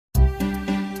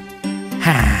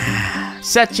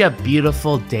Such a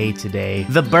beautiful day today.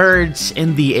 The birds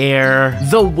in the air,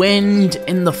 the wind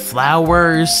in the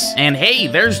flowers, and hey,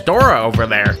 there's Dora over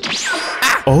there.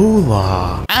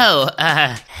 Hola. Oh,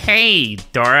 hey,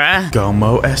 Dora.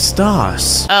 ¿Cómo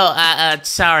estás? Oh,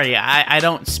 sorry, I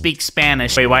don't speak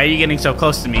Spanish. Wait, why are you getting so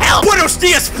close to me? Buenos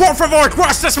dias, por favor,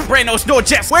 gracias, buenos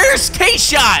noches. Where's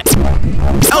K-Shot?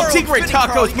 El tigre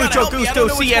tacos, mucho gusto,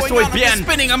 si estoy bien.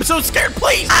 Spinning, I'm so scared,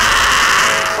 please.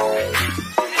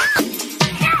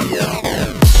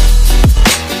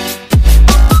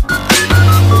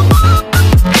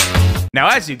 Now,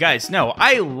 as you guys know,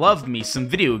 I love me some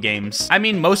video games. I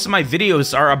mean, most of my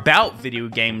videos are about video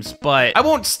games, but I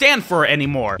won't stand for it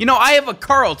anymore. You know, I have a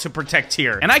Carl to protect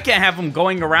here, and I can't have him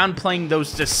going around playing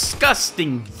those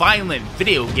disgusting, violent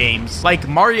video games like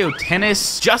Mario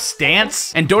Tennis, Just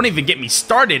Dance, and don't even get me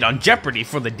started on Jeopardy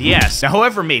for the DS. Now,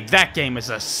 whoever made that game is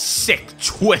a sick,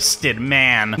 twisted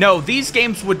man. No, these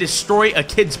games would destroy a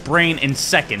kid's brain in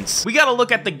seconds. We gotta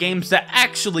look at the games that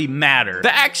actually matter,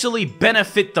 that actually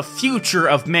benefit the future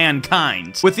of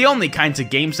mankind. With the only kinds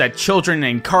of games that children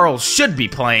and Carl should be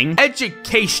playing,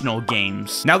 educational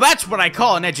games. Now that's what I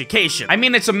call an education. I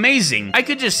mean, it's amazing. I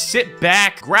could just sit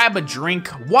back, grab a drink,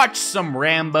 watch some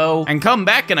Rambo, and come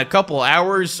back in a couple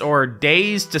hours or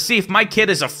days to see if my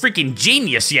kid is a freaking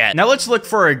genius yet. Now let's look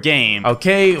for a game.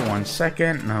 Okay, 1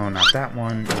 second. No, not that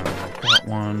one. No, not that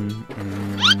one.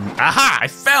 Aha! I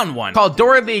found one! Called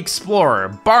Dora the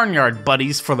Explorer, Barnyard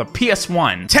Buddies for the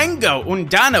PS1. Tengo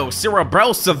Undano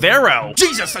Cerebral Severo.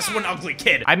 Jesus, that's one ugly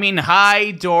kid. I mean,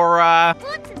 hi, Dora.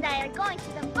 Boots and I are going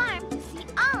to the farm to see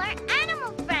all our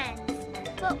animal friends.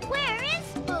 But where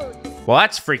is Boots? Well,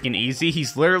 that's freaking easy.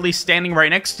 He's literally standing right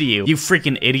next to you. You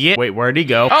freaking idiot. Wait, where'd he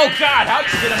go? Oh, God, how'd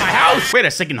you get in my house? Wait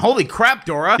a second. Holy crap,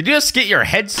 Dora. Did you just get your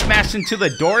head smashed into the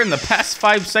door in the past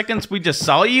 5 seconds we just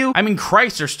saw you? I mean,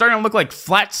 Christ, you're starting to look like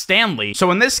Flat Stanley.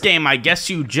 So in this game, I guess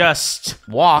you just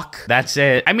walk. That's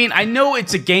it. I mean, I know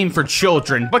it's a game for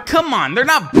children, but come on, they're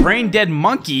not brain-dead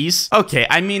monkeys. Okay,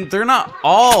 I mean, they're not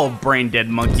all brain-dead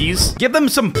monkeys. Give them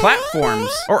some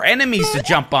platforms or enemies to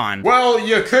jump on. Well,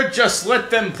 you could just let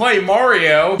them play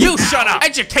Mario. You shut up!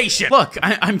 Education! Look,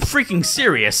 I'm freaking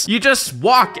serious. You just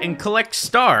walk and collect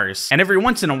stars. And every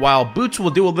once in a while, Boots will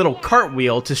do a little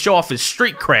cartwheel to show off his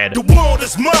street cred. The world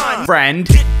is mine. Friend.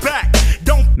 Get back.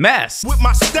 Don't Mess. with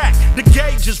my stack. The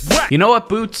gauge is whack. You know what,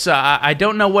 Boots? I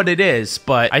don't know what it is,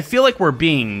 but I feel like we're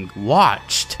being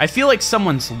watched. I feel like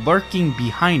someone's lurking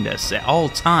behind us at all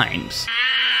times.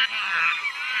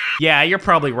 Yeah, you're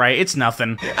probably right. It's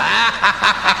nothing.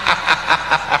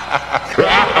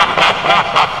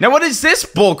 Now what is this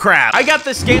bullcrap? I got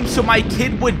this game so my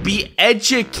kid would be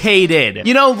educated.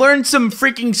 You know, learn some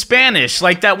freaking Spanish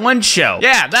like that one show.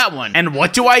 Yeah, that one. And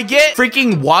what do I get?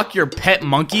 Freaking Walk Your Pet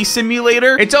Monkey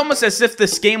Simulator? It's almost as if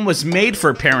this game was made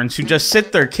for parents who just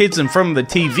sit their kids in front of the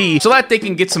TV so that they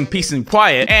can get some peace and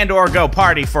quiet and or go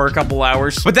party for a couple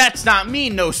hours. But that's not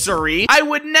me, no siree. I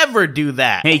would never do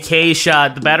that. Hey,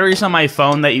 K-Shot, the batteries on my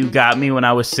phone that you got me when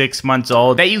I was 6 months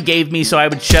old, that you gave me so I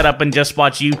would shut up and just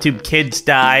watch YouTube Kids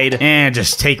died.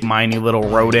 Just take mine, you little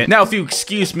rodent. Now, if you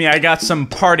excuse me, I got some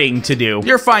partying to do.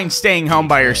 You're fine staying home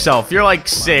by yourself. You're like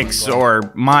 6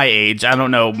 or my age. I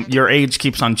don't know. Your age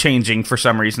keeps on changing for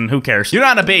some reason. Who cares? You're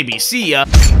not a baby. See ya.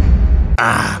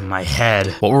 Ah, my head.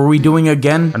 What were we doing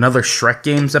again? Another Shrek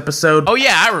Games episode? Oh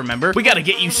yeah, I remember. We gotta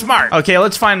get you smart. Okay,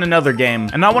 let's find another game.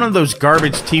 And not one of those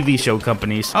garbage TV show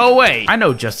companies. Oh wait, I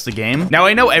know Just the Game. Now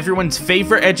I know everyone's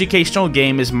favorite educational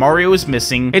game is Mario is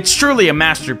Missing. It's truly a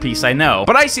masterpiece, I know.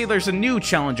 But I see there's a new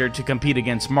challenger to compete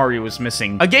against Mario is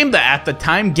Missing. A game that at the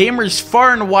time, gamers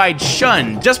far and wide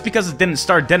shunned just because it didn't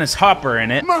star Dennis Hopper in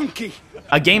it. Monkey.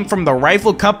 A game from the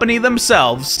rival company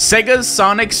themselves, Sega's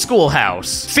Sonic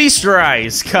Schoolhouse. Feast your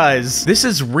eyes, cuz this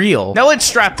is real. Now let's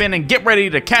strap in and get ready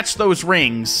to catch those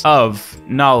rings of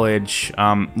knowledge,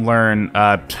 learn,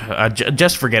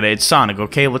 just forget it, it's Sonic,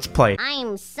 okay? Let's play.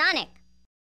 I'm Sonic.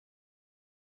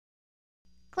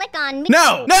 Click on me.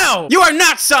 No, no, you are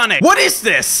not Sonic. What is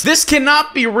this? This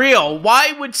cannot be real.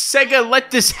 Why would Sega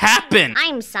let this happen?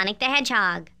 I'm Sonic the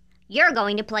Hedgehog. You're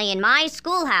going to play in my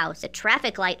schoolhouse. The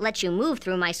traffic light lets you move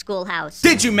through my schoolhouse.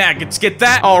 Did you maggots get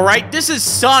that? All right, this is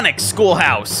Sonic's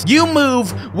schoolhouse. You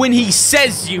move when he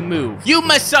says you move. You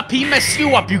mess up, he mess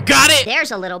you up. You got it?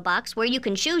 There's a little box where you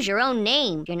can choose your own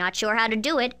name. If you're not sure how to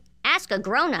do it, ask a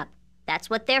grown-up.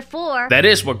 That's what they're for. That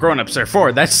is what grown-ups are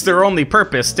for. That's their only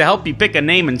purpose, to help you pick a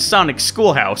name in Sonic's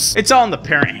Schoolhouse. It's all in the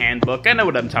parent handbook. I know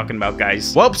what I'm talking about,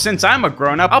 guys. Well, since I'm a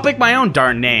grown-up, I'll pick my own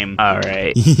darn name. All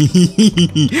right. Click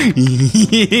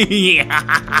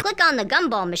on the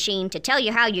gumball machine to tell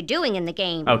you how you're doing in the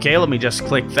game. Okay, let me just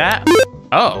click that.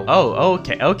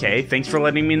 Okay. Thanks for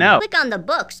letting me know. Click on the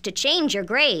books to change your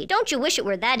grade. Don't you wish it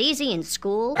were that easy in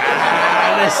school?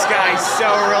 This guy's so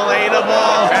relatable.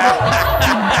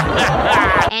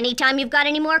 Anytime you've got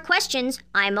any more questions,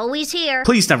 I'm always here.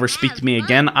 Please never speak to me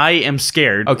again. I am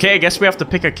scared. Okay, I guess we have to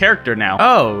pick a character now.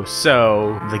 Oh,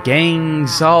 so the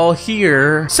gang's all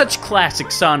here. Such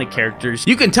classic Sonic characters.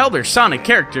 You can tell they're Sonic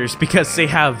characters because they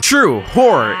have true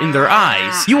horror in their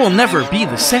eyes. You will never be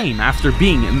the same after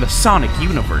being in the Sonic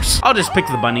universe. I'll just pick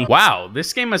the bunny. Wow,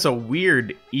 this game has a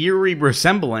weird, eerie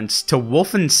resemblance to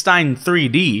Wolfenstein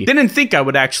 3D. Didn't think I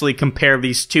would actually compare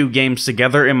these two games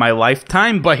together in my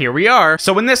lifetime, but here we are.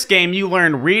 So in this game, you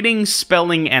learn reading,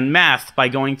 spelling, and math by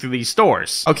going through these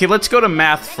doors. Okay, let's go to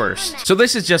math first. So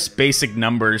this is just basic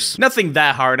numbers. Nothing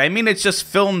that hard. I mean, it's just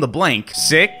fill in the blank.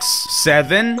 6,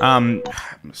 7,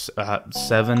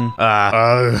 7,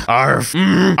 arf.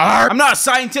 I'm not a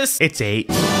scientist. It's 8.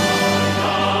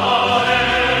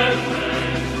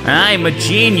 I'm a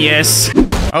genius.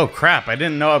 Oh crap, I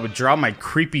didn't know I would draw my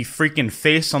creepy freaking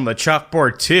face on the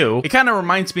chalkboard too. It kind of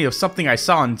reminds me of something I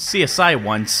saw on CSI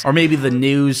once. Or maybe the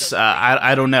news,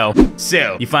 I don't know.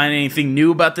 So, you find anything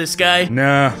new about this guy?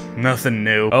 Nah, nothing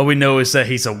new. All we know is that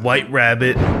he's a white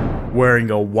rabbit wearing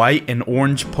a white and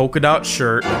orange polka dot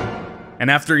shirt. And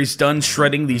after he's done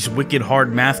shredding these wicked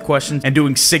hard math questions and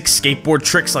doing 6 skateboard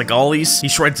tricks like ollies, he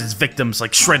shreds his victims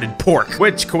like shredded pork.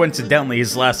 Which, coincidentally,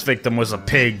 his last victim was a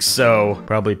pig, so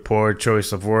probably poor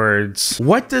choice of words.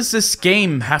 What does this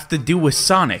game have to do with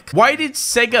Sonic? Why did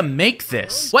Sega make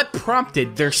this? What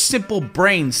prompted their simple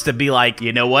brains to be like,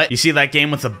 you know what? You see that game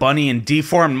with a bunny and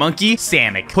deformed monkey?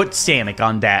 Sonic. Put Sonic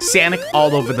on that. Sonic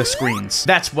all over the screens.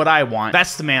 That's what I want.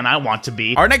 That's the man I want to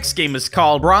be. Our next game is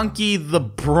called Bronchi the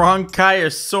Bronchi.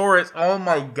 Oh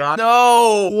my god.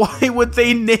 No! Why would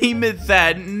they name it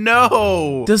that?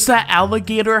 No! Does that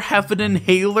alligator have an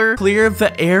inhaler? Clear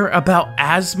the air about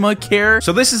asthma care?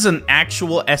 So this is an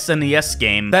actual SNES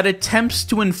game that attempts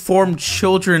to inform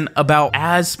children about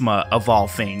asthma of all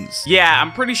things. Yeah,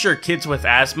 I'm pretty sure kids with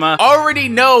asthma already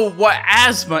know what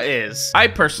asthma is. I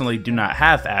personally do not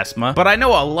have asthma, but I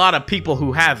know a lot of people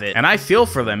who have it, and I feel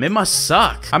for them. It must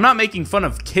suck. I'm not making fun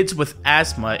of kids with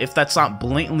asthma if that's not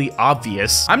blatantly obvious.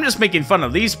 I'm just making fun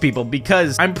of these people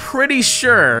because I'm pretty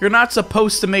sure you're not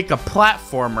supposed to make a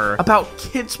platformer about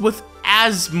kids with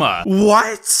asthma.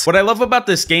 What? What I love about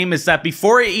this game is that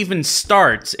before it even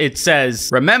starts, it says,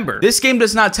 remember, this game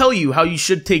does not tell you how you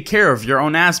should take care of your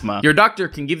own asthma. Your doctor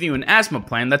can give you an asthma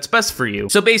plan that's best for you.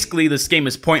 So basically, this game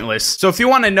is pointless. So if you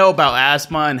want to know about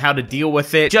asthma and how to deal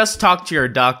with it, just talk to your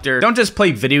doctor. Don't just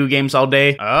play video games all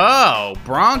day. Oh,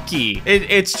 Bronchi.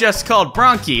 It's just called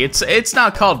Bronchi. It's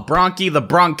not called Bronchi the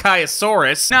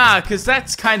Bronchiosaurus. Nah, because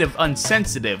that's kind of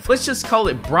unsensitive. Let's just call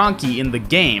it Bronchi in the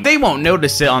game. They won't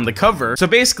notice it on the cover. So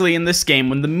basically in this game,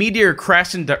 when the meteor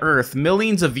crashed into Earth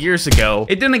millions of years ago,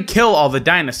 it didn't kill all the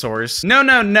dinosaurs.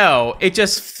 No. It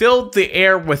just filled the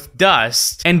air with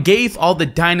dust and gave all the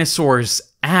dinosaurs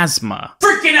asthma.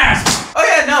 Freaking asthma! Oh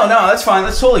yeah, no, that's fine.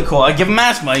 That's totally cool. I give them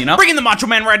asthma, you know? Bring in the Macho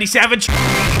Man Randy Savage.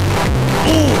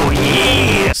 Oh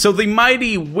yeah! So the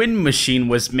mighty wind machine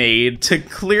was made to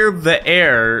clear the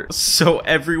air so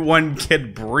everyone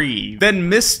could breathe.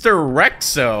 Then Mr.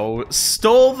 Rexo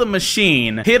stole the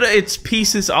machine, hid its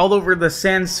pieces all over the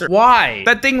sand. Why?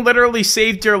 That thing literally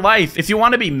saved your life. If you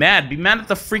want to be mad at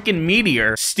the freaking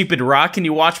meteor. Stupid rock, can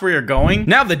you watch where you're going?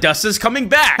 Now the dust is coming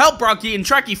back. Help Bronchi and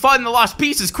Trekkie find the lost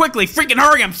pieces quickly. Freaking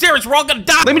hurry, I'm serious, we're all gonna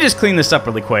die. Let me just clean this up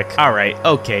really quick. All right,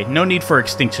 okay, no need for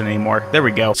extinction anymore. There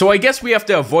we go. So I guess we have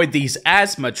to avoid these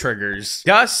asthma triggers.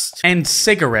 Dust and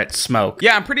cigarette smoke.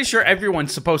 Yeah, I'm pretty sure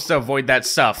everyone's supposed to avoid that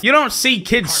stuff. You don't see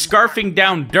kids scarfing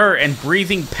down dirt and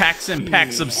breathing packs and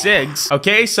packs of cigs.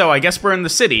 Okay, so I guess we're in the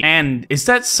city. And is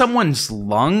that someone's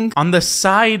lung on the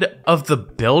side of the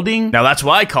building? Now that's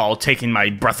what I call taking my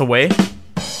breath away.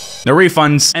 No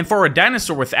refunds. And for a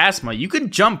dinosaur with asthma, you can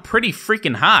jump pretty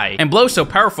freaking high and blow so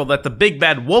powerful that the big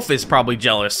bad wolf is probably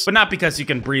jealous. But not because you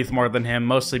can breathe more than him,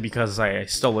 mostly because I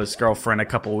stole his girlfriend a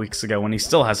couple weeks ago and he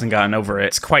still hasn't gotten over it.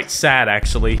 It's quite sad,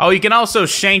 actually. Oh, you can also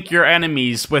shank your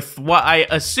enemies with what I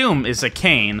assume is a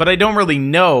cane, but I don't really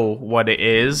know what it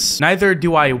is. Neither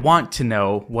do I want to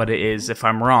know what it is if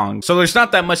I'm wrong. So there's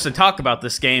not that much to talk about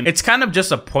this game. It's kind of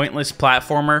just a pointless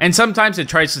platformer, and sometimes it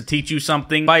tries to teach you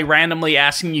something by randomly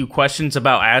asking you questions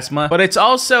about asthma, but it's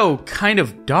also kind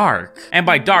of dark. And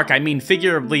by dark, I mean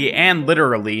figuratively and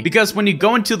literally, because when you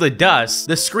go into the dust,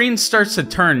 the screen starts to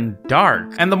turn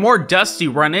dark. And the more dust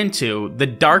you run into, the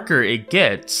darker it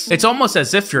gets. It's almost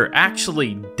as if you're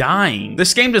actually dying.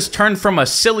 This game just turned from a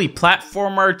silly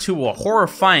platformer to a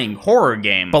horrifying horror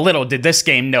game. But little did this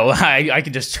game know I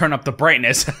could just turn up the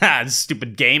brightness.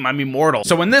 Stupid game, I'm immortal.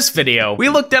 So in this video, we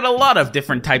looked at a lot of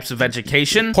different types of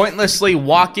education: pointlessly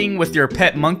walking with your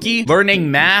pet monkey,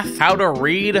 learning math, how to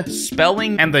read,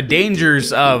 spelling, and the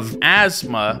dangers of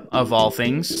asthma, of all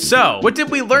things. So, what did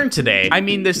we learn today? I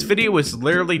mean, this video was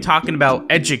literally talking about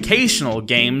educational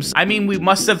games. I mean, we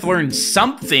must have learned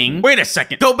something. Wait a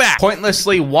second, go back.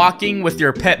 Pointlessly walking with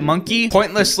your pet monkey,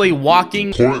 pointlessly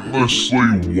walking.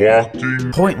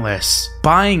 Pointless.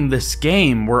 Buying this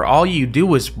game where all you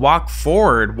do is walk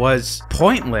forward was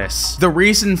pointless. The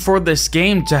reason for this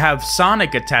game to have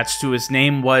Sonic attached to his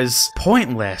name was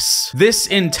pointless. This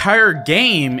entire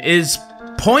game is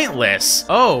pointless.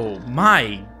 Oh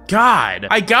my God.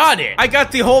 I got it. I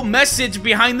got the whole message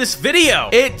behind this video.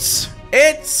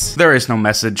 There is no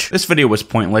message. This video was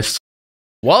pointless.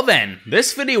 Well then,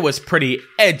 this video was pretty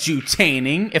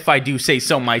edutaining, if I do say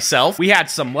so myself. We had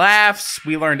some laughs,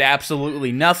 we learned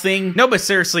absolutely nothing. No, but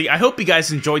seriously, I hope you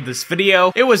guys enjoyed this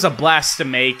video. It was a blast to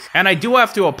make, and I do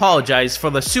have to apologize for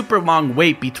the super long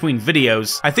wait between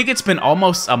videos. I think it's been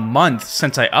almost a month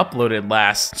since I uploaded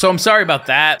last, so I'm sorry about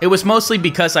that. It was mostly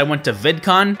because I went to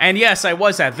VidCon, and yes, I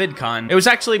was at VidCon. It was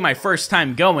actually my first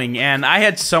time going, and I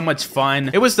had so much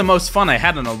fun. It was the most fun I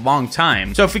had in a long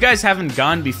time. So if you guys haven't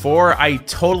gone before, I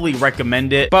totally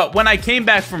recommend it. But when I came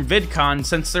back from VidCon,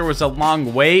 since there was a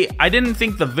long wait, I didn't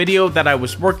think the video that I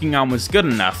was working on was good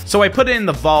enough. So I put it in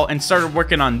the vault and started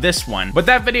working on this one. But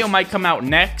that video might come out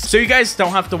next, so you guys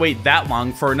don't have to wait that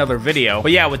long for another video.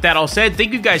 But yeah, with that all said,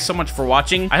 thank you guys so much for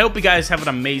watching. I hope you guys have an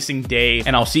amazing day,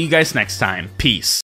 and I'll see you guys next time. Peace.